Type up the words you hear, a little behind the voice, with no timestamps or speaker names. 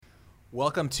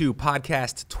Welcome to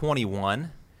podcast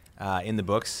 21 in the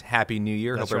books. Happy New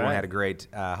Year. That's Hope everyone right. had a great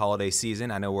holiday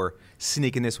season. I know we're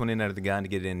sneaking this one in under the gun to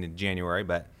get it in January,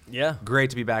 but Yeah. great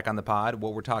to be back on the pod.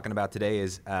 What we're talking about today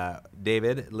is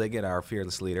David Liggett, our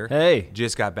fearless leader. Hey.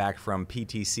 Just got back from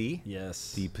PTC,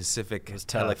 Yes. the Pacific was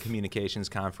tough. Telecommunications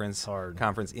Conference Hard.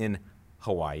 in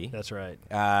Hawaii. That's right.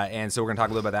 And so we're going to talk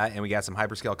a little about that, and we got some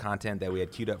Hyperscale content that we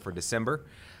had queued up for December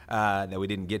that we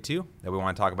didn't get to, that we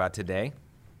want to talk about today.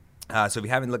 So if you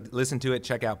haven't listened to it,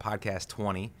 check out podcast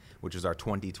 20, which was our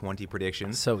 2020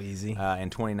 predictions. So easy. And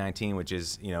 2019, which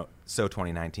is, so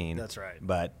 2019. That's right.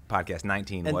 But podcast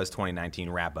 19 was 2019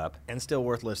 wrap up. And still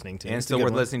worth listening to. And It's a still good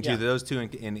worth one. listening to. Yeah. Those two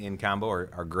in combo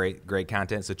are great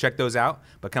content. So check those out.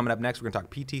 But coming up next, we're going to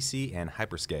talk PTC and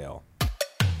Hyperscale.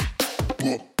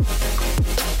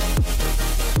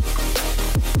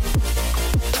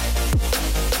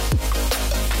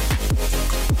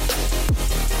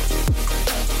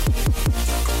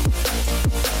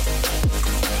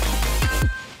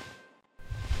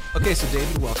 Okay, so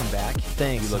David, welcome back.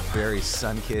 Thanks. You look very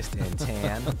sun-kissed and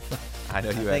tan. I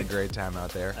know you had a great time out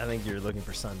there. I think you're looking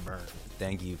for sunburn.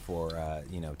 Thank you for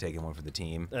taking one for the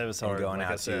team. That was and hard, going like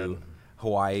I out said. to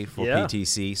Hawaii for Yeah.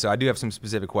 PTC. So I do have some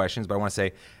specific questions, but I want to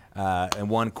say, and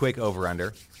one quick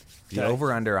over/under. The Okay.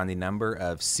 over/under on the number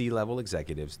of C-level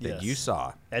executives that Yes. you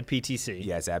saw, At PTC.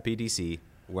 yes, at PTC,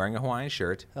 wearing a Hawaiian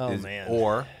shirt, Oh, man.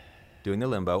 or doing the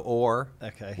limbo, or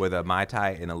Okay. with a Mai Tai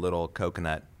in a little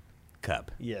coconut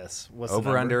cup. Yes. What's the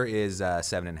Over/under number? is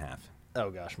 7.5. Oh,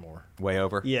 gosh, more. Way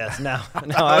over. Yes. No, I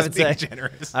I was would being say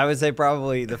generous. I would say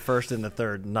probably the first and the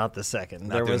third, not the second.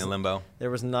 Not doing the limbo.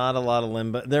 There was not a lot of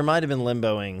limbo. There might have been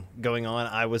limboing going on.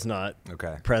 I was not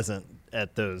Okay. present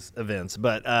at those events.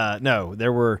 But no,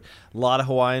 there were a lot of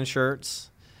Hawaiian shirts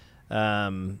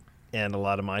and a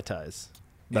lot of Mai Tais.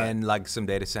 But And like some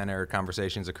data center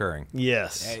conversations occurring.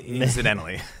 yes,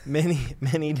 Incidentally.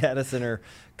 many data center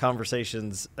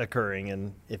conversations occurring.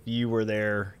 And if you were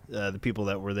there, the people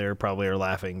that were there probably are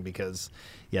laughing because,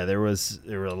 yeah, there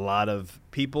were a lot of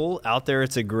people out there.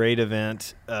 It's a great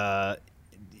event. And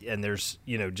there's,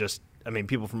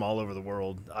 people from all over the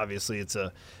world. Obviously, it's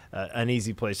an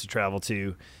easy place to travel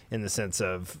to in the sense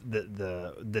of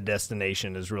the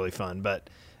destination is really fun. But,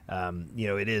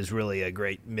 it is really a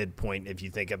great midpoint if you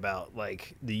think about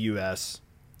like the U.S.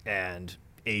 and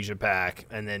Asia Pac.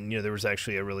 And then, there was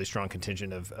actually a really strong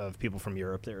contingent of people from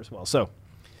Europe there as well. So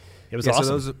it was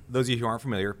awesome. So those of you who aren't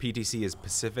familiar, PTC is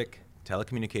Pacific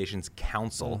Telecommunications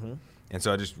Council. Mm-hmm. And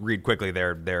so I'll just read quickly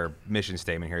their mission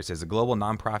statement here. It says, a global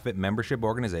nonprofit membership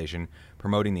organization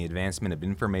promoting the advancement of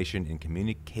information and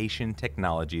communication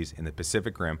technologies in the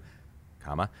Pacific Rim,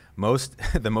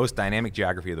 the most dynamic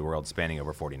geography of the world, spanning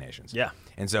over 40 nations. Yeah.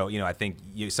 And so, I think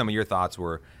some of your thoughts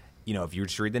were, if you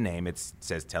just read the name, it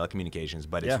says telecommunications,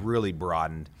 but it's Yeah. really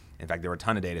broadened. In fact, there were a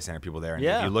ton of data center people there. And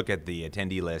Yeah. if you look at the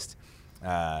attendee list,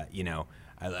 I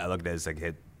looked at it as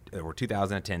there were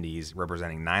 2,000 attendees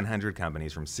representing 900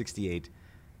 companies from 68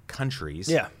 countries.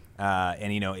 Yeah.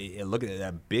 Look at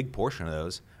a big portion of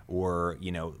those were,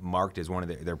 marked as one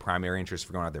of their primary interests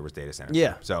for going out there was data centers.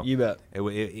 Yeah, So you bet.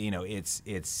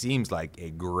 It seems like a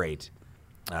great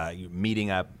meeting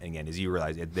up. Again, as you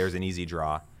realize, there's an easy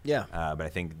draw. Yeah. But I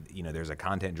think there's a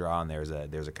content draw and there's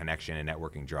a connection and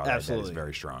networking draw that is Absolutely.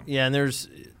 very strong. Yeah, and there's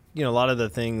a lot of the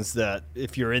things that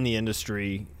if you're in the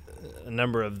industry, a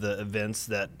number of the events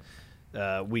that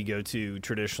we go to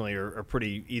traditionally are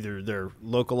pretty, either they're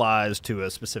localized to a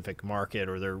specific market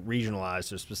or they're regionalized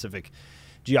to a specific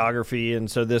geography. And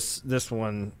so this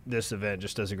event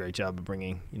just does a great job of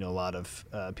bringing a lot of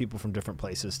people from different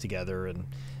places together and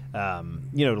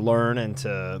to learn and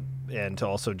to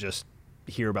also just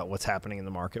hear about what's happening in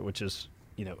the market, which is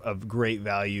of great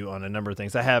value on a number of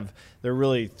things. There are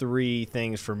really three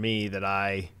things for me that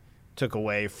I took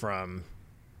away from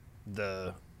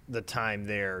the time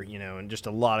there, and just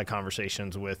a lot of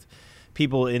conversations with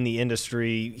people in the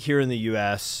industry here in the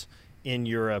U.S., in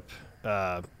Europe,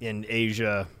 in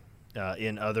Asia,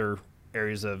 in other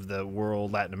areas of the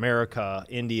world, Latin America,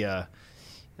 India.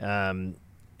 And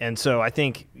so I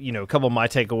think, a couple of my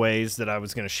takeaways that I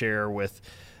was going to share with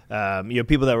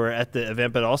people that were at the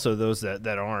event, but also those that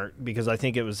aren't, because I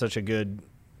think it was such a good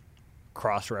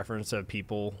cross-reference of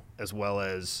people as well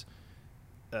as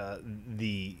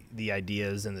the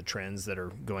ideas and the trends that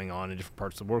are going on in different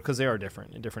parts of the world, because they are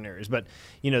different in different areas. But,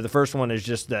 the first one is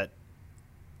just that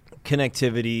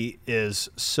connectivity is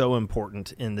so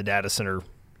important in the data center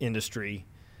industry.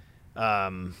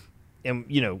 And,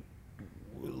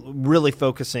 really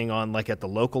focusing on like at the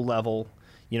local level,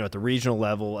 at the regional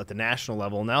level, at the national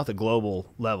level, now at the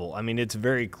global level. I mean, it's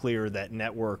very clear that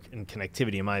network and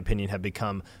connectivity, in my opinion, have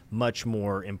become much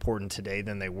more important today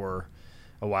than they were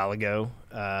a while ago.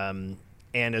 And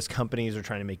as companies are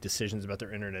trying to make decisions about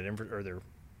their internet or their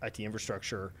IT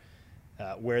infrastructure,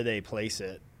 where they place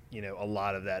it, a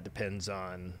lot of that depends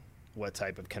on what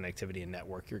type of connectivity and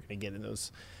network you're going to get in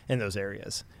those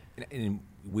areas. And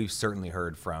we've certainly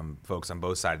heard from folks on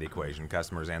both sides of the equation,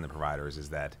 customers and the providers, is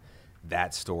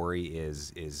that story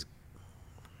is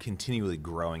continually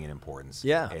growing in importance.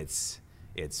 Yeah.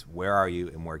 It's where are you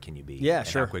and where can you be? Yeah, and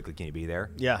sure. How quickly can you be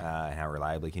there? Yeah. And how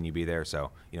reliably can you be there?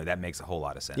 So, that makes a whole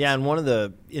lot of sense. Yeah, and one of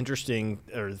the interesting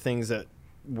things that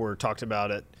were talked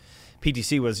about at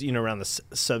PTC was, around the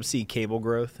subsea cable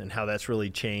growth and how that's really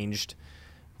changed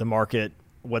the market,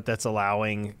 what that's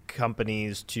allowing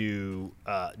companies to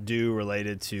do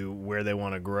related to where they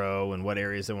want to grow and what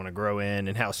areas they want to grow in,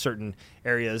 and how certain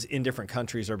areas in different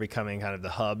countries are becoming kind of the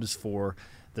hubs for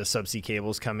the subsea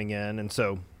cables coming in. And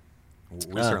so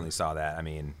we certainly saw that. I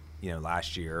mean,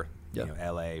 last year,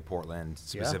 LA, Portland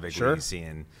specifically,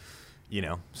 seeing,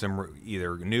 some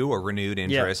either new or renewed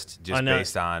interest just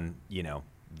based on,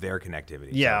 their connectivity.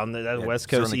 Yeah, so, on the West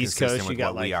Coast, East Coast, you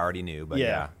got what we already knew, but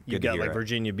you got like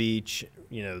Virginia Beach,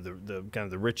 the kind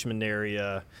of the Richmond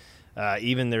area.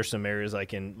 Even there's some areas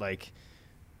like in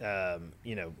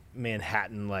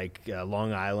Manhattan, like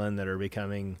Long Island, that are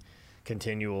becoming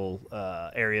continual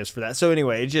areas for that. So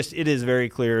anyway, it is very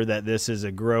clear that this is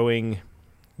a growing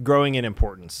in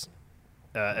importance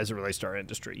as it relates to our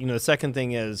industry. The second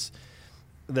thing is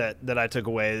that I took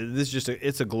away, this is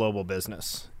it's a global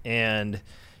business. And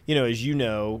as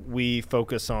we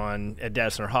focus on, at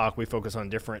Data Center Hawk, we focus on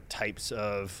different types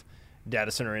of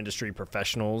data center industry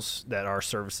professionals that our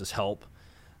services help.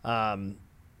 And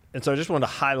so I just wanted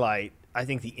to highlight, I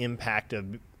think, the impact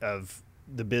of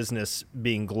the business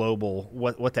being global,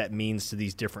 what that means to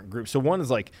these different groups. So one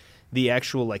is like the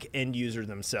actual end user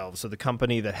themselves. So the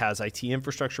company that has IT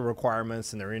infrastructure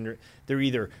requirements, and they're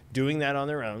either doing that on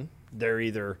their own, they're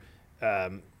either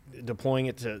deploying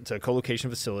it to a co-location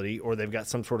facility, or they've got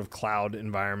some sort of cloud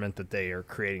environment that they are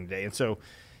creating today. And so,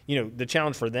 the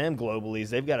challenge for them globally is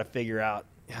they've got to figure out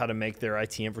how to make their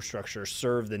IT infrastructure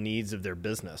serve the needs of their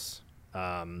business,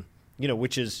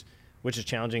 which is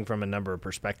challenging from a number of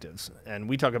perspectives. And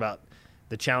we talk about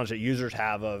the challenge that users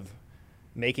have of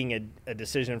making a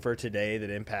decision for today that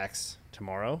impacts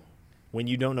tomorrow when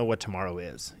you don't know what tomorrow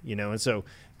is, and so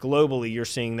globally you're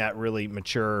seeing that really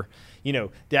mature.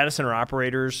 Data center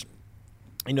operators,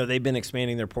 they've been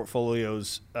expanding their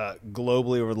portfolios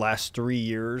globally over the last 3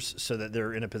 years so that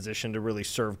they're in a position to really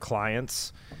serve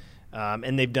clients.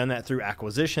 And they've done that through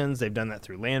acquisitions. They've done that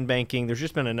through land banking. There's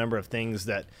just been a number of things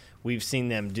that we've seen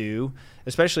them do,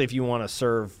 especially if you want to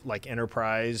serve like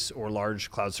enterprise or large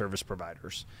cloud service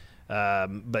providers.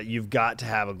 But you've got to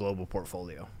have a global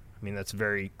portfolio. I mean, that's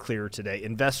very clear today.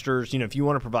 Investors, if you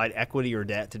want to provide equity or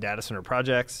debt to data center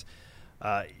projects,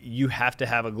 you have to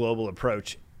have a global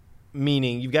approach,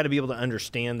 meaning you've got to be able to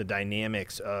understand the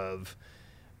dynamics of,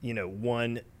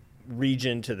 one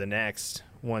region to the next,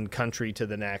 one country to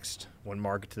the next, one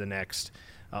market to the next,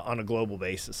 on a global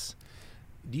basis.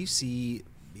 Do you see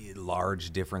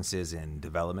large differences in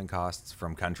development costs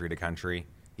from country to country?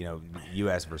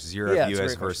 U.S. versus Europe,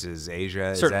 U.S. versus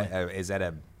Asia. Is that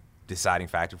a deciding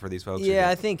factor for these folks? Yeah,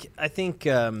 I think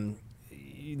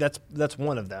that's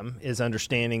one of them, is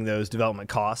understanding those development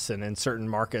costs. And in certain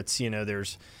markets,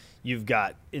 you've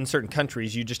got, in certain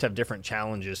countries, you just have different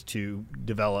challenges to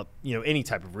develop, any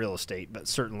type of real estate, but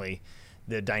certainly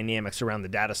the dynamics around the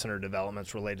data center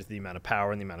developments related to the amount of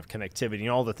power and the amount of connectivity and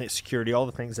all the security, all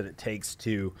the things that it takes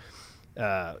to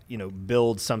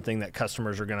build something that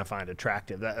customers are going to find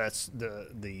attractive. That's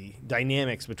the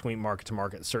dynamics between market to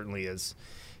market certainly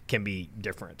can be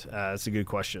different. That's a good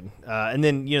question. And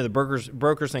then, the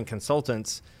brokers and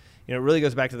consultants, it really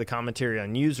goes back to the commentary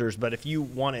on users. But if you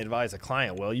want to advise a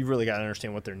client, well, you've really got to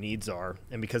understand what their needs are.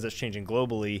 And because it's changing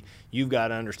globally, you've got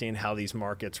to understand how these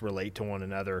markets relate to one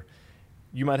another.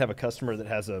 You might have a customer that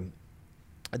has a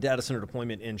data center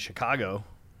deployment in Chicago,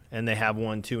 and they have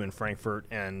one too in Frankfurt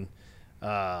and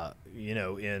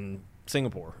in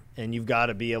Singapore. And you've got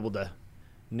to be able to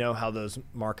know how those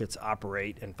markets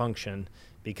operate and function,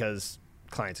 because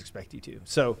clients expect you to.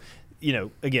 So,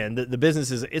 again, the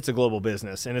business it's a global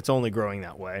business, and it's only growing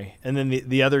that way. And then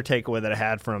the other takeaway that I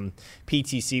had from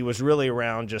PTC was really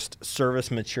around just service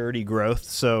maturity growth.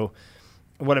 So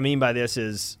what I mean by this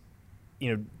is,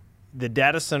 the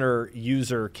data center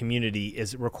user community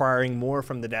is requiring more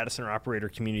from the data center operator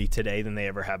community today than they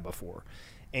ever have before.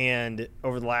 And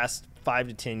over the last 5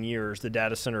 to 10 years, the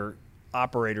data center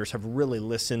operators have really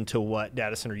listened to what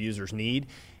data center users need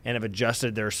and have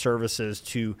adjusted their services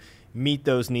to meet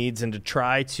those needs and to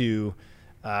try to,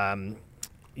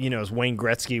 as Wayne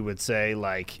Gretzky would say,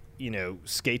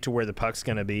 skate to where the puck's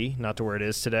going to be, not to where it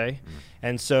is today.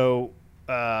 And so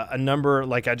a number,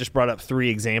 like I just brought up 3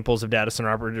 examples of data center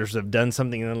operators that have done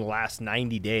something in the last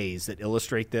 90 days that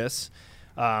illustrate this.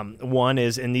 One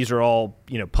is, and these are all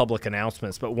public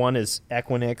announcements, but one is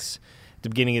Equinix. At the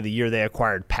beginning of the year, they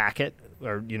acquired Packet,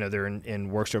 or they're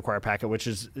in works to acquire Packet, which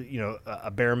is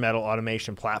a bare metal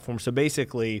automation platform. So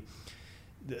basically,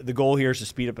 the goal here is to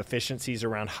speed up efficiencies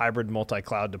around hybrid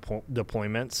multi-cloud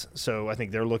deployments. So I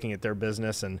think they're looking at their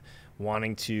business and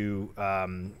wanting to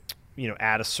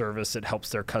add a service that helps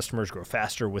their customers grow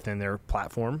faster within their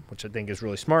platform, which I think is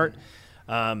really smart.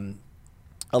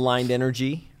 Aligned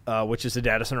Energy, which is a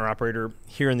data center operator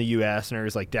here in the U.S. in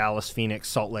areas like Dallas, Phoenix,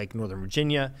 Salt Lake, Northern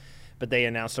Virginia. But they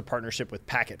announced a partnership with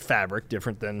Packet Fabric,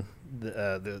 different than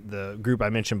the group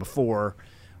I mentioned before,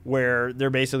 where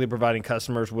they're basically providing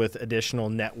customers with additional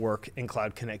network and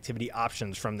cloud connectivity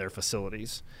options from their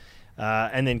facilities.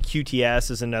 And then QTS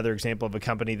is another example of a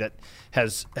company that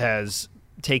has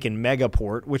taken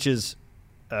Megaport, which is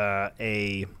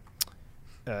a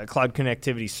cloud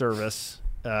connectivity service,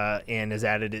 and has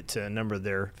added it to a number of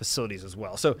their facilities as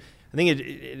well. So I think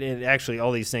it actually,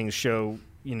 all these things show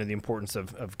the importance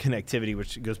of connectivity,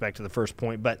 which goes back to the first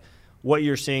point. But what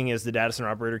you're seeing is the data center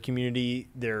operator community,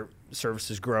 their service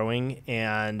is growing,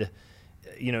 and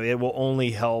it will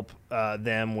only help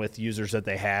them with users that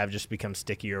they have just become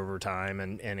stickier over time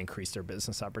and increase their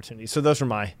business opportunities. So those are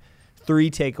my 3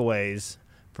 takeaways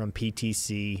from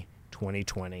PTC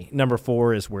 2020. Number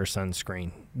 4 is wear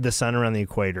sunscreen. The sun around the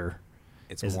equator.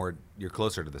 You're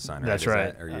closer to the sun, right? That's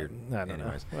right. Or you're, I don't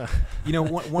anyways. know.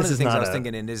 One of the things I was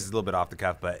thinking, and this is a little bit off the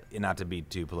cuff, but not to be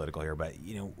too political here, but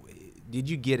did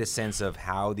you get a sense of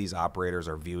how these operators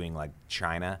are viewing like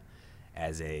China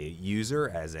as a user,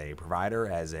 as a provider,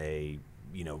 as a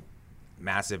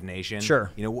massive nation?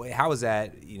 Sure. How is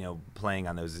that playing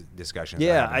on those discussions?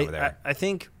 Yeah, over there? I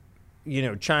think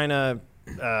China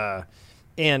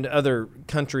and other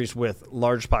countries with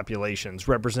large populations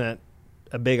represent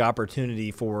a big opportunity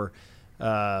for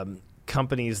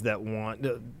companies that want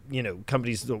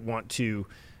to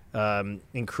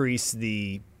increase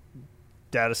the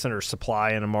data center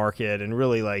supply in a market and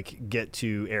really get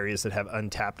to areas that have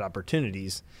untapped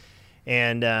opportunities,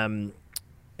 and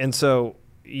so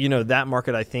that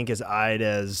market I think is eyed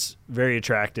as very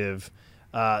attractive.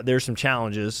 There's some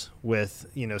challenges with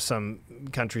some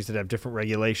countries that have different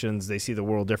regulations. They see the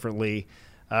world differently.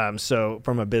 So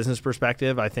from a business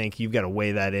perspective, I think you've got to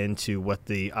weigh that into what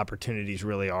the opportunities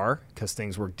really are, because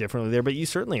things work differently there. But you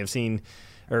certainly have seen,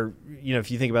 or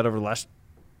if you think about over the last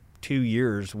 2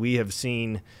 years, we have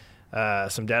seen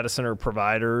some data center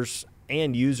providers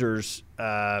and users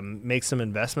make some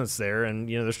investments there, and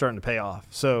they're starting to pay off.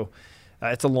 So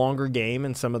it's a longer game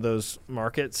in some of those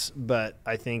markets, but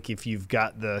I think if you've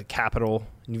got the capital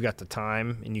and you've got the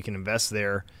time and you can invest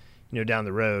there, down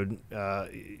the road,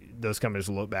 those companies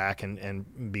will look back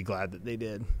and be glad that they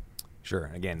did. Sure.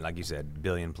 Again, like you said,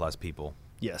 billion-plus people.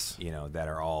 Yes. That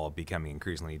are all becoming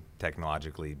increasingly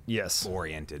technologically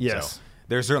oriented. Yes. So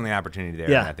there's certainly opportunity there,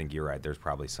 Yeah. and I think you're right. There's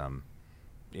probably some,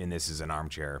 and this is an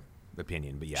armchair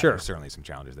opinion, but Sure. There's certainly some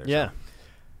challenges there. Yeah.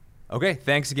 So. Okay,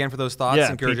 thanks again for those thoughts.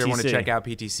 Yeah, Encourage everyone to PTC. check out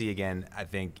PTC again. I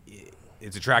think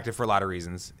it's attractive for a lot of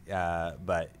reasons,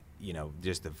 but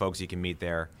just the folks you can meet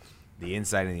there, the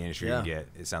insight in the industry you get.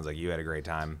 It sounds like you had a great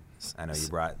time. I know you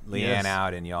brought Leanne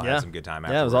out, and y'all had some good time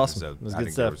afterwards. Yeah, it was awesome. So it was I good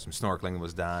think stuff. there was some snorkeling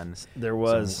was done. There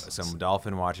was some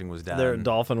dolphin watching was done. There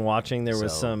dolphin watching. There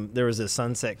was a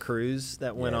sunset cruise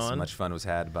that went on. So much fun was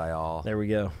had by all. There we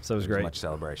go. So it was great. Much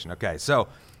celebration. Okay, so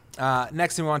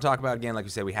next thing we want to talk about, again, like we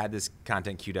said, we had this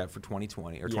content queued up for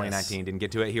 2020 or 2019. Didn't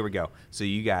get to it. Here we go. So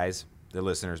you guys, the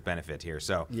listeners, benefit here.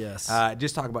 So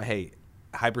just talk about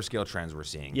hyperscale trends we're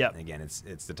seeing. Yep. Again,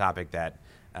 it's the topic that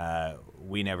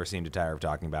we never seem to tire of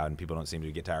talking about, and people don't seem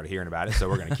to get tired of hearing about it. So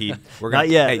we're going to keep. Not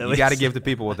yet. You got to give the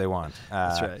people what they want.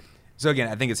 That's right. So again,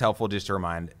 I think it's helpful just to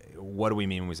remind what do we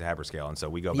mean when we say hyperscale, and so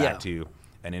we go back to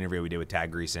an interview we did with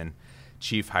Tad Greason,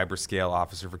 Chief Hyperscale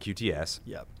Officer for QTS.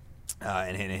 Yep.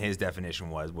 And his definition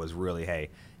was really,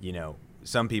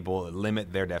 some people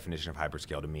limit their definition of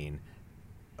hyperscale to mean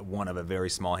one of a very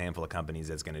small handful of companies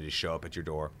that's going to just show up at your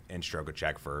door and stroke a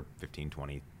check for 15,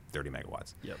 20, 30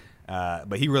 megawatts. Yep.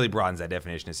 But he really broadens that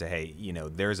definition to say,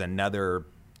 there's another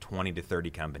 20 to 30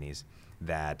 companies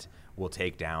that will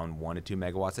take down 1 to 2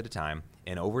 megawatts at a time,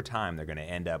 and over time they're going to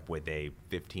end up with a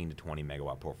 15 to 20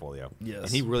 megawatt portfolio. Yes.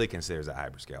 And he really considers that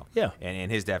hyperscale. Yeah.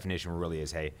 And his definition really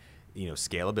is,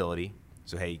 scalability.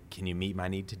 So, hey, can you meet my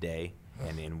need today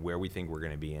and where we think we're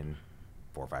going to be in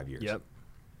 4 or 5 years? Yep.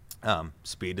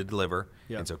 Speed to deliver.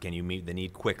 Yep. And so can you meet the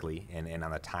need quickly and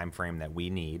on the time frame that we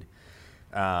need?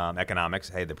 Economics,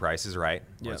 hey, the price is right.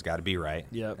 Yep. It's got to be right.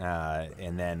 Yep.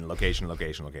 And then location,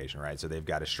 right? So they've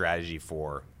got a strategy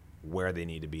for where they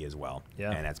need to be as well.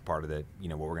 Yeah. And that's part of the,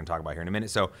 what we're going to talk about here in a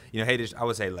minute. So, hey, I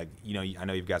would say, like, I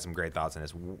know you've got some great thoughts on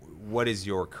this. What is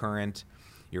your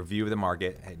view of the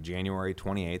market at January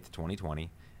 28th,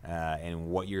 2020, and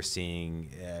what you're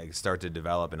seeing start to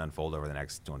develop and unfold over the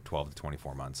next 12 to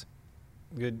 24 months?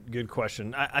 Good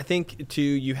question. I think, too,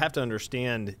 you have to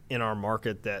understand in our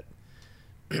market that,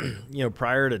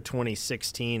 prior to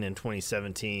 2016 and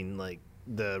 2017, like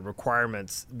the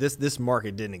requirements, this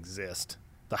market didn't exist.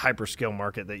 The hyperscale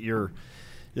market that you're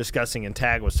discussing and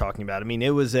Tag was talking about. I mean,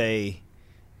 it was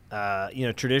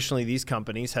traditionally these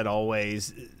companies had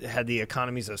always had the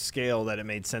economies of scale that it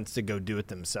made sense to go do it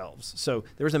themselves. So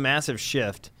there was a massive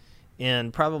shift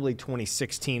in probably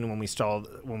 2016 when we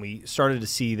started to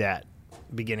see that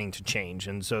beginning to change.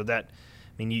 And so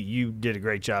you did a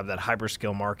great job. That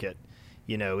hyperscale market,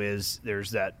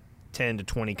 there's that 10 to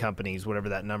 20 companies, whatever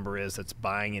that number is, that's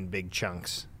buying in big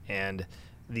chunks, and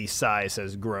the size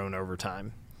has grown over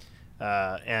time.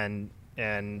 And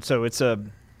so it's a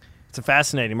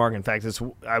fascinating market. In fact,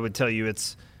 I would tell you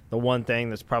it's the one thing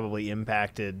that's probably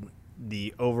impacted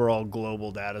the overall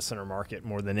global data center market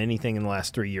more than anything in the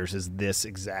last 3 years is this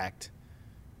exact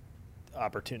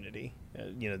opportunity.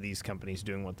 These companies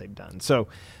doing what they've done. So,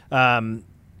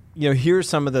 here's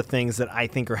some of the things that I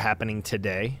think are happening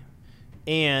today.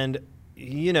 And,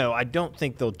 I don't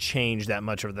think they'll change that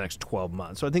much over the next 12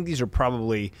 months. So I think these are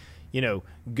probably,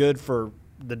 good for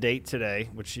the date today,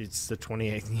 which is the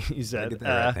 28th, you said. I get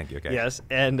that right. Thank you. Okay. Yes.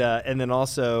 And then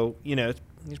also,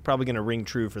 it's probably going to ring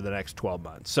true for the next 12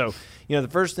 months. So, the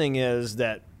first thing is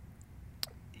that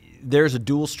there's a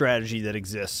dual strategy that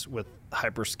exists with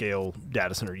hyperscale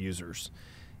data center users.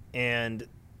 And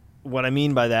what I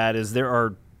mean by that is there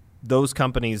are those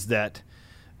companies that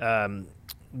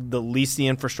lease the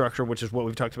infrastructure, which is what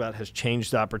we've talked about, has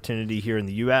changed the opportunity here in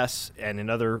the U.S. and in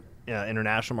other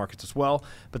international markets as well.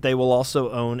 But they will also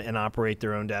own and operate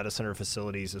their own data center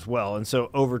facilities as well. And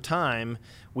so over time,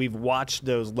 we've watched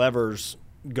those levers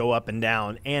go up and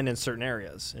down, and in certain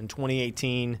areas. In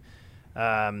 2018,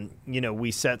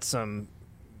 we set some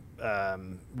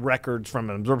records from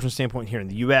an absorption standpoint here in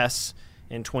the U.S.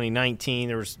 In 2019,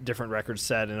 there was different records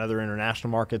set in other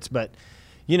international markets. But,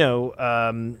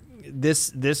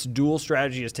 this dual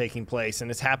strategy is taking place,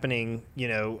 and it's happening,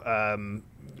 I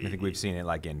think we've seen it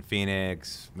like in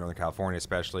Phoenix, Northern California,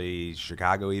 especially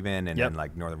Chicago even, and then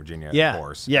like Northern Virginia, of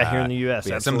course. Yeah, here in the U.S.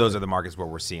 Some of those are the markets where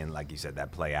we're seeing, like you said,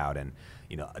 that play out, and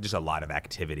just a lot of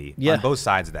activity on both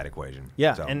sides of that equation.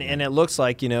 Yeah, so, and it looks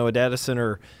like a data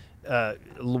center,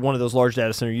 one of those large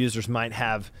data center users might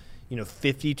have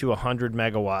 50 to 100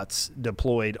 megawatts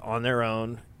deployed on their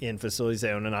own in facilities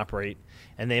they own and operate,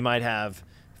 and they might have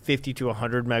 50 to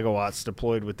 100 megawatts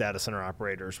deployed with data center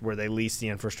operators where they lease the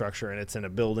infrastructure, and it's in a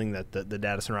building that the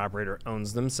data center operator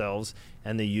owns themselves,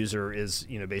 and the user is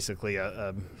basically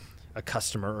a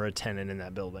customer or a tenant in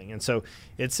that building. And so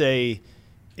it's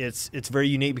very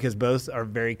unique because both are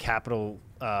very capital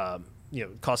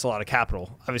costs a lot of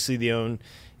capital. Obviously, the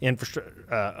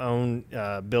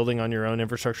building on your own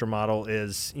infrastructure model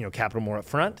is capital more up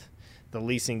front. The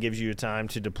leasing gives you time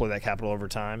to deploy that capital over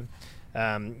time.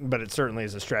 But it certainly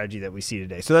is a strategy that we see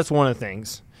today. So that's one of the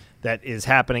things that is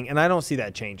happening, and I don't see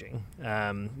that changing.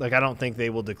 I don't think they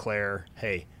will declare,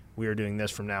 hey, we are doing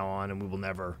this from now on, and we will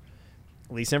never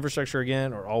lease infrastructure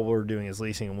again, or all we're doing is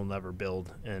leasing, and we'll never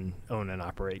build and own and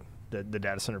operate the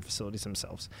data center facilities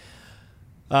themselves.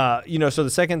 So the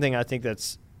second thing I think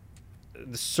that's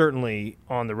certainly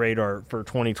on the radar for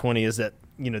 2020 is that,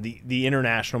 the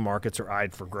international markets are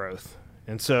eyed for growth.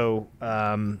 And so,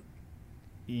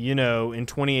 in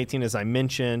 2018, as I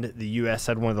mentioned, the U.S.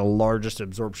 had one of the largest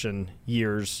absorption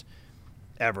years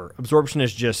ever. Absorption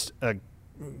is just a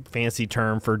fancy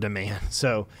term for demand.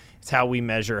 So it's how we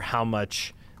measure how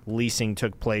much leasing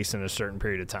took place in a certain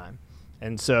period of time.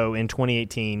 And so in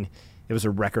 2018, it was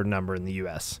a record number in the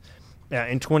U.S.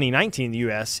 In 2019, in the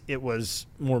U.S., it was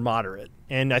more moderate.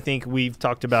 And I think we've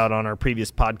talked about on our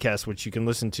previous podcast, which you can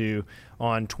listen to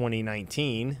on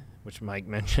 2019, which Mike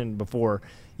mentioned before,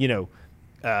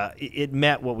 it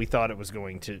met what we thought it was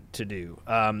going to do.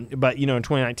 But in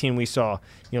 2019 we saw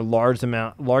large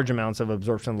amounts of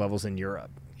absorption levels in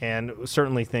Europe, and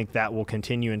certainly think that will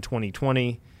continue in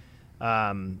 2020,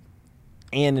 and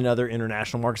in other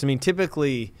international markets. I mean,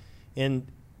 typically in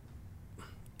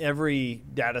every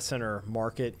data center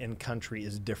market and country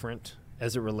is different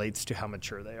as it relates to how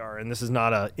mature they are. And this is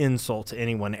not an insult to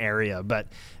any one area, but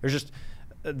there's just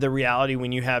the reality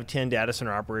when you have 10 data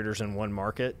center operators in one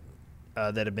market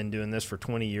that have been doing this for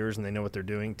 20 years and they know what they're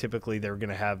doing, typically they're going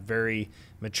to have very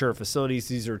mature facilities.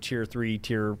 These are tier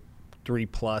 3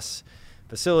 plus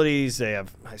facilities. They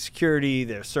have high security,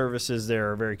 their services,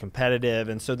 they're very competitive.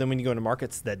 And so then when you go into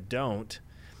markets that don't,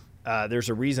 there's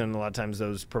a reason a lot of times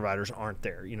those providers aren't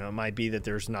there. You know, it might be that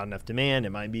there's not enough demand.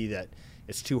 It might be that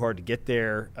it's too hard to get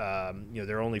there. You know,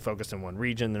 they're only focused in one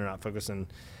region. They're not focused in.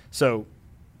 So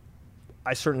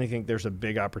I certainly think there's a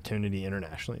big opportunity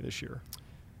internationally this year.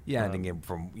 Yeah, I think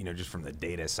from just from the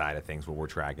data side of things, what we're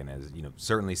tracking is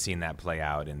certainly seen that play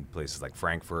out in places like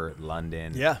Frankfurt,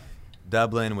 London,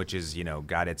 Dublin, which is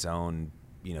got its own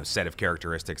set of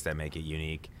characteristics that make it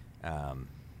unique. So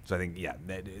I think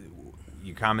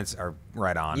your comments are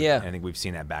right on. Yeah, I think we've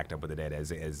seen that backed up with the data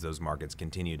as those markets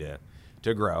continue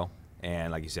to grow.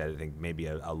 And like you said, I think maybe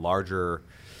a larger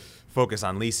focus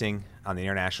on leasing on the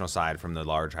international side from the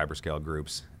large hyperscale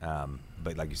groups.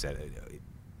 But like you said,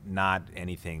 not an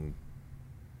insane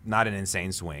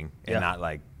swing and not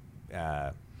like,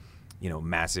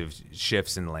 massive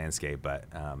shifts in the landscape, but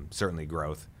certainly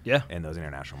growth in those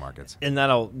international markets. And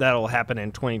that'll happen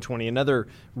in 2020. Another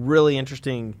really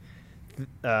interesting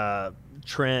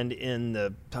trend in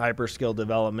the hyperscale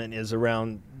development is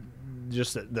around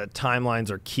just that timelines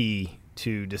are key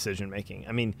to decision making.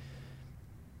 I mean,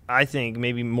 I think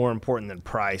maybe more important than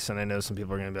price, and I know some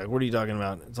people are going to be like, what are you talking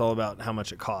about? It's all about how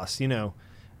much it costs.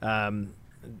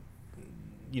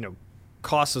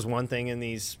 Cost is one thing in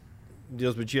these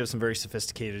deals, but you have some very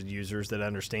sophisticated users that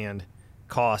understand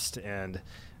cost and,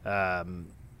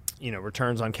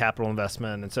 returns on capital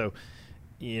investment. And so,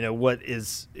 what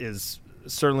is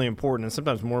certainly important, and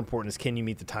sometimes more important, is can you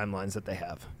meet the timelines that they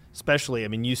have? Especially, I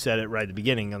mean, you said it right at the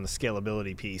beginning on the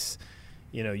scalability piece.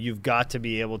 You've got to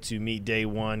be able to meet day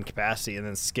one capacity and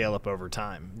then scale up over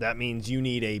time. That means you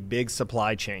need a big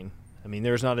supply chain. I mean,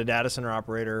 there's not a data center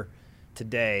operator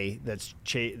today that's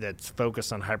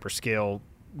focused on hyperscale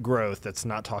growth that's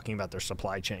not talking about their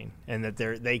supply chain, and that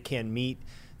they can meet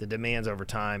the demands over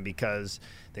time because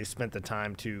they've spent the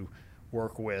time to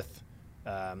work with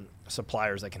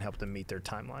suppliers that can help them meet their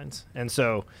timelines. And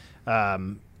so,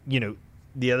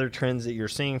 the other trends that you're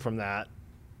seeing from the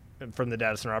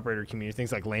data center operator community,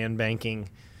 things like land banking.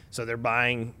 So they're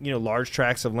buying, large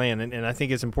tracts of land. And I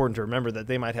think it's important to remember that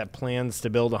they might have plans to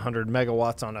build 100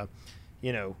 megawatts on a,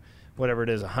 whatever it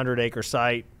is, 100-acre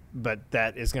site, but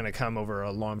that is going to come over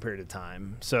a long period of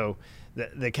time. So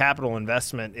the capital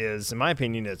investment is, in my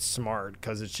opinion, it's smart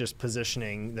because it's just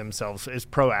positioning themselves as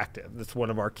proactive. That's one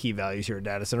of our key values here at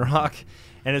Data Center Rock.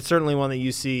 And it's certainly one that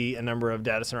you see a number of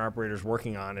data center operators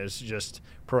working on, is just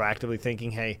proactively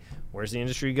thinking, hey, where's the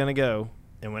industry going to go?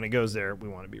 And when it goes there, we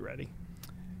want to be ready.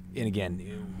 And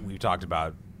again, we've talked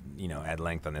about, at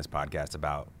length on this podcast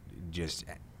about just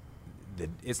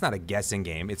it's not a guessing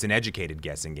game. It's an educated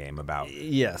guessing game about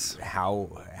how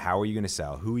are you going to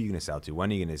sell? Who are you going to sell to?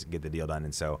 When are you going to get the deal done?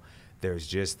 And so there's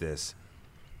just this.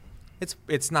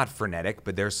 It's not frenetic,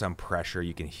 but there's some pressure.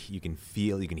 You can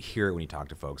feel, you can hear it when you talk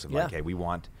to folks of like, hey,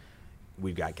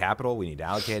 we've got capital, we need to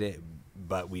allocate it,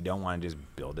 but we don't want to just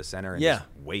build a center and just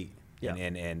wait. Yeah.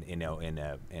 And in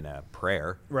a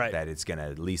prayer that it's going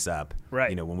to lease up,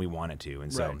 when we want it to.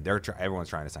 And so everyone's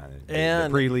trying to sign the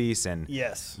pre-lease and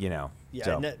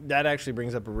So. And that actually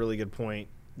brings up a really good point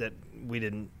that we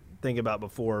didn't think about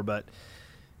before. But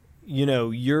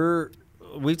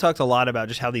we've talked a lot about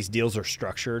just how these deals are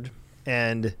structured,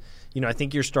 and I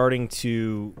think you're starting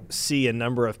to see a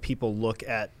number of people look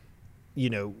at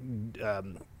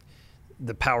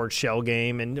the powered shell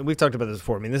game, and we've talked about this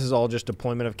before. I mean, this is all just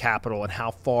deployment of capital and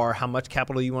how much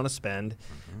capital you want to spend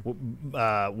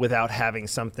without having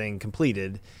something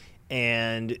completed.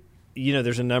 And,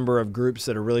 there's a number of groups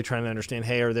that are really trying to understand,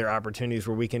 hey, are there opportunities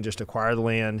where we can just acquire the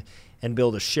land and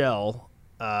build a shell,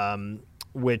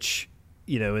 which,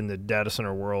 in the data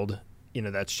center world,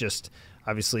 that's just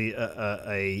obviously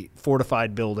a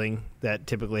fortified building that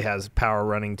typically has power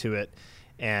running to it,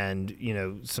 and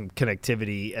some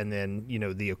connectivity, and then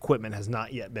the equipment has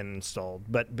not yet been installed.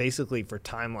 But basically, for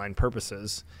timeline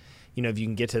purposes, if you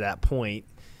can get to that point,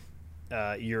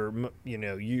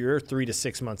 you're 3 to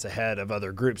 6 months ahead of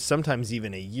other groups, sometimes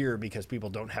even a year, because people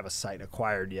don't have a site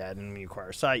acquired yet. And when you acquire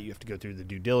a site, you have to go through the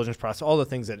due diligence process, all the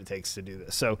things that it takes to do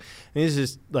this. So this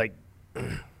is like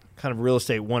kind of real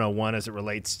estate 101 as it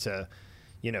relates to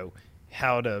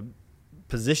how to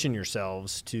position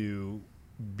yourselves to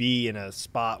be in a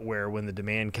spot where when the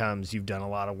demand comes, you've done a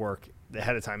lot of work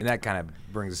ahead of time. And that kind of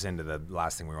brings us into the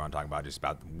last thing we want to talk about, just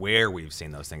about where we've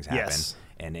seen those things happen. Yes.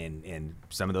 And in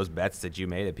some of those bets that you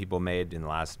made, that people made in the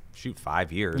last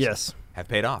 5 years, yes, have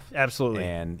paid off. Absolutely.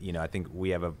 And I think we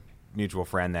have a mutual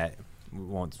friend that, we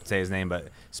won't say his name, but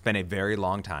spent a very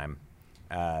long time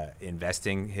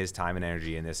investing his time and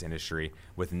energy in this industry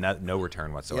with no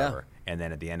return whatsoever. And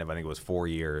then at the end of, I think it was 4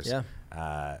 years,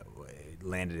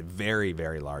 landed a very,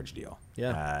 very large deal.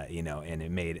 And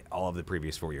it made all of the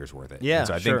previous 4 years worth it. Yeah,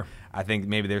 and so I think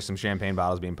maybe there's some champagne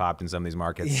bottles being popped in some of these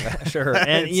markets. Yeah, sure.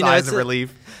 And sighs of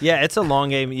relief. Yeah, it's a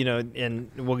long game,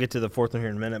 and we'll get to the fourth one here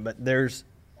in a minute, but there's,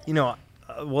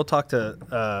 we'll talk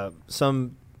to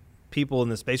some people in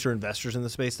the space or investors in the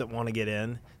space that want to get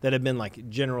in, that have been like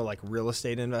general like real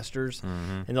estate investors,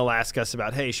 and they'll ask us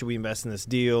about, hey, should we invest in this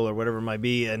deal or whatever it might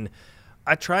be, and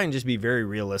I try and just be very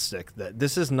realistic that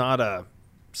this is not a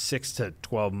 6 to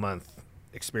 12 month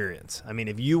experience. I mean,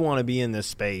 if you want to be in this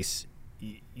space,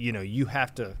 you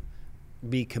have to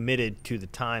be committed to the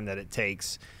time that it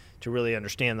takes to really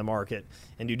understand the market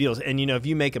and do deals. And, if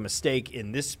you make a mistake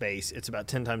in this space, it's about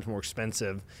 10 times more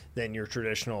expensive than your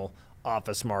traditional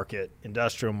office market,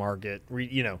 industrial market,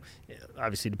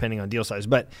 obviously depending on deal size.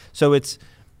 But so it's,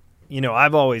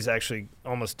 I've always actually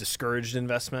almost discouraged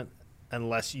investment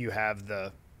unless you have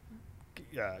the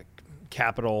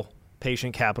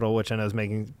patient capital, which I know is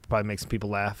probably makes people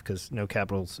laugh because no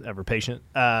capital's ever patient.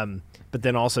 But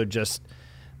then also just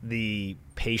the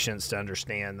patience to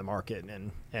understand the market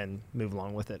and move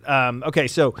along with it. Okay,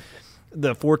 so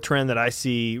the fourth trend that I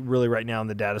see really right now in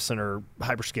the data center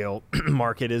hyperscale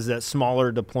market is that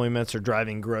smaller deployments are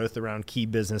driving growth around key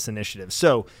business initiatives.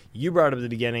 So you brought up at the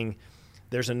beginning,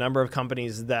 there's a number of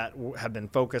companies that have been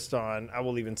focused on, I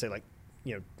will even say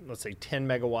let's say 10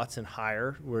 megawatts and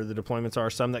higher where the deployments are.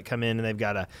 Some that come in and they've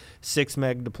got a 6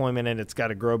 meg deployment and it's got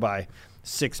to grow by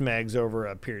 6 megs over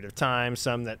a period of time.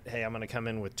 Some that, hey, I'm going to come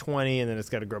in with 20 and then it's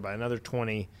got to grow by another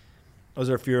 20. Those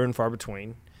are fewer and far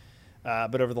between.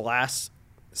 But over the last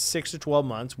 6 to 12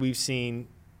 months, we've seen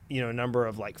a number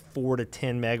of like 4 to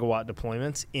 10 megawatt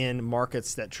deployments in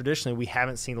markets that traditionally we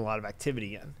haven't seen a lot of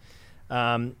activity in.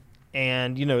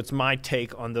 And it's my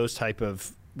take on those type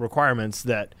of requirements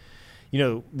that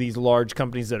these large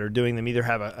companies that are doing them either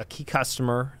have a key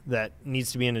customer that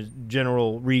needs to be in a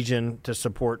general region to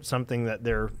support something that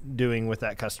they're doing with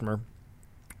that customer,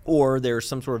 or there's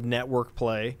some sort of network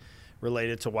play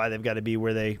related to why they've got to be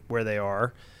where they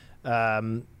are,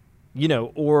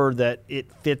 or that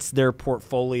it fits their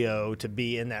portfolio to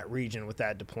be in that region with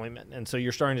that deployment. And so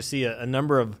you're starting to see a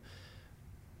number of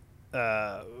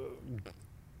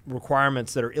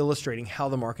requirements that are illustrating how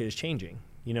the market is changing.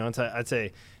 I'd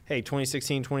say, hey,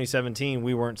 2016, 2017,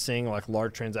 we weren't seeing like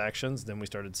large transactions. Then we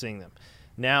started seeing them.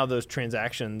 Now those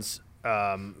transactions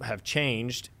have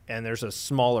changed, and there's a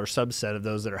smaller subset of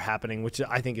those that are happening, which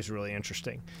I think is really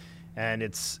interesting. And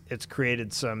it's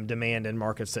created some demand in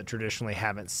markets that traditionally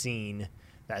haven't seen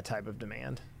that type of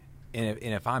demand. And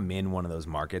if I'm in one of those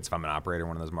markets, if I'm an operator in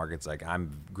one of those markets, like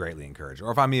I'm greatly encouraged.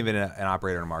 Or if I'm even an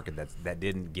operator in a market that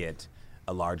didn't get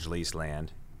a large lease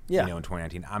land, in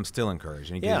 2019, I'm still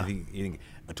encouraged. And you think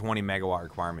a 20 megawatt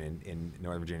requirement in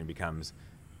Northern Virginia becomes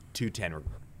two 10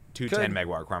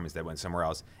 megawatt requirements that went somewhere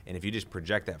else. And if you just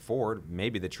project that forward,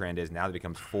 maybe the trend is now it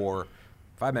becomes 4,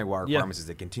 5 megawatt requirements as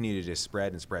they continue to just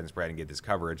spread and get this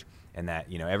coverage, and that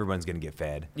everyone's going to get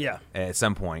fed at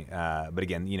some point. But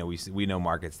again, we know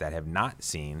markets that have not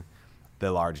seen the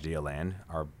large deal land.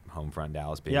 Our home front,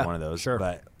 Dallas, being one of those. Sure.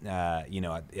 But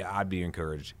I'd be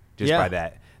encouraged just by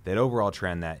that overall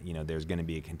trend that there's going to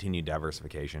be a continued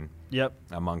diversification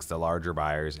amongst the larger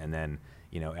buyers, and then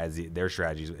as their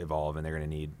strategies evolve, and they're going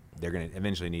to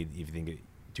eventually need, if you think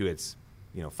to its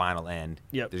final end,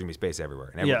 there's going to be space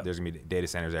everywhere, and there's going to be data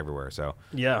centers everywhere. So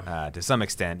to some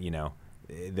extent,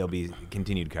 there'll be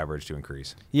continued coverage to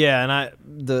increase. Yeah,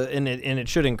 and it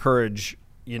should encourage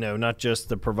not just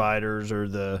the providers or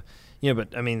the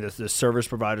but I mean the service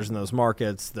providers in those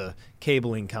markets, the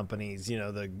cabling companies,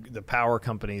 the power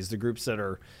companies, the groups that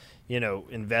are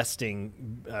investing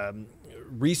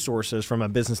resources from a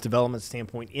business development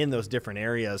standpoint in those different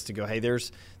areas to go, hey,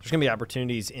 there's going to be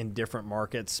opportunities in different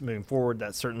markets moving forward.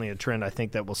 That's certainly a trend I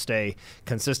think that will stay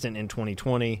consistent in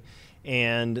 2020.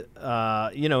 And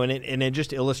and it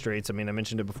just illustrates, I mean, I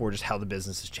mentioned it before, just how the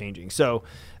business is changing. So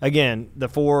again, the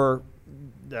 4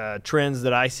 trends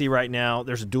that I see right now,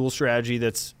 there's a dual strategy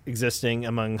that's existing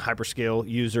among hyperscale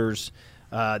users.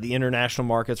 The international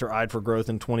markets are eyed for growth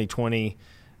in 2020.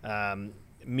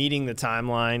 Meeting the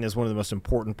timeline is one of the most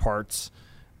important parts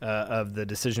of the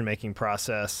decision-making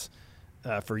process.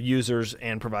 for users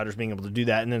and providers being able to do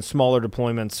that. And then smaller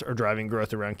deployments are driving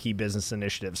growth around key business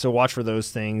initiatives. So watch for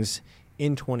those things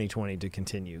in 2020 to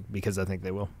continue, because I think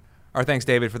they will. Our thanks,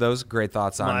 David, for those great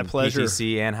thoughts on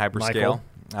PTC and Hyperscale.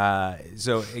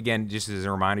 So again, just as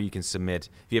a reminder, you can submit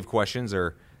if you have questions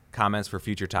or comments for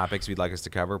future topics you'd like us to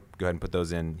cover. Go ahead and put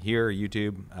those in here,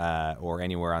 YouTube, or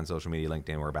anywhere on social media,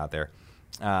 LinkedIn. We're about there.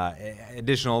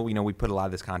 Additional, we put a lot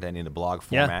of this content into blog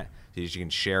format, so you can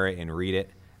share it and read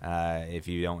it. If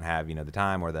you don't have the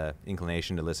time or the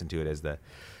inclination to listen to it as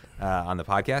on the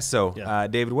podcast. So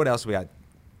David, what else we got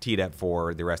teed up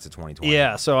for the rest of 2020?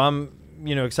 Yeah, so I'm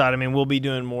excited. I mean, we'll be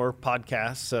doing more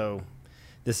podcasts, so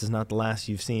this is not the last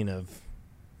you've seen of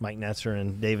Mike Netzer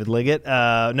and David Liggett.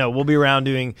 No, we'll be around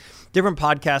doing different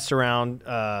podcasts around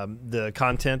the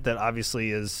content that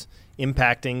obviously is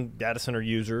impacting data center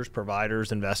users,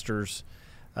 providers, investors,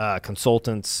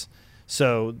 consultants.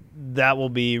 So that will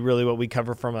be really what we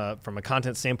cover from a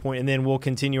content standpoint, and then we'll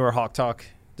continue our Hawk Talk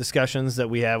discussions that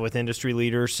we have with industry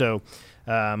leaders. So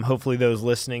hopefully those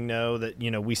listening know that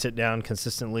we sit down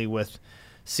consistently with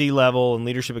C-level and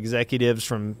leadership executives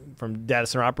from data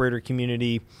center operator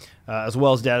community, as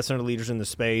well as data center leaders in the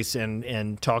space,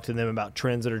 and talk to them about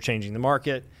trends that are changing the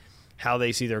market, how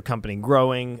they see their company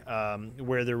growing,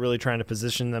 where they're really trying to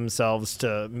position themselves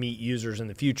to meet users in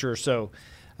the future. So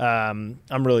I'm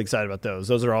really excited about those.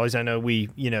 Those are always, I know we,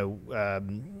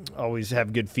 always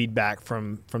have good feedback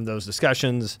from those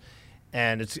discussions,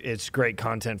 and it's great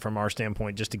content from our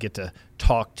standpoint just to get to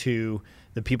talk to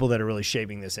the people that are really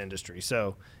shaping this industry.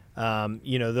 So,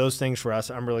 those things for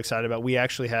us, I'm really excited about. We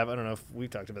actually have, I don't know if we've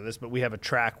talked about this, but we have a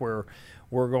track where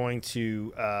we're going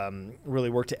to really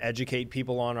work to educate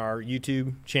people on our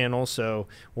YouTube channel. So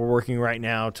we're working right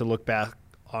now to look back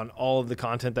on all of the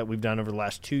content that we've done over the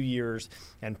last 2 years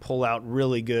and pull out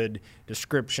really good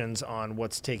descriptions on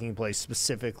what's taking place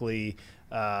specifically,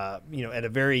 at a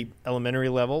very elementary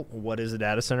level. What is a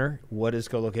data center? What is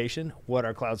co-location? What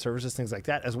are cloud services? Things like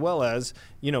that, as well as,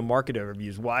 market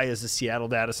overviews. Why is the Seattle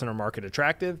data center market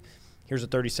attractive? Here's a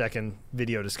 30-second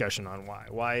video discussion on why.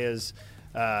 Why is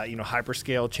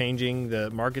Hyperscale changing the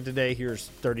market today? Here's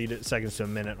 30 seconds to a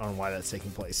minute on why that's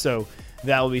taking place. So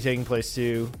that will be taking place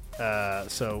too.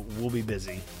 So we'll be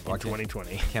busy in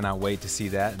 2020. Cannot wait to see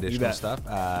that additional stuff.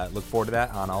 Look forward to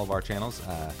that on all of our channels.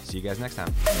 See you guys next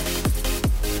time.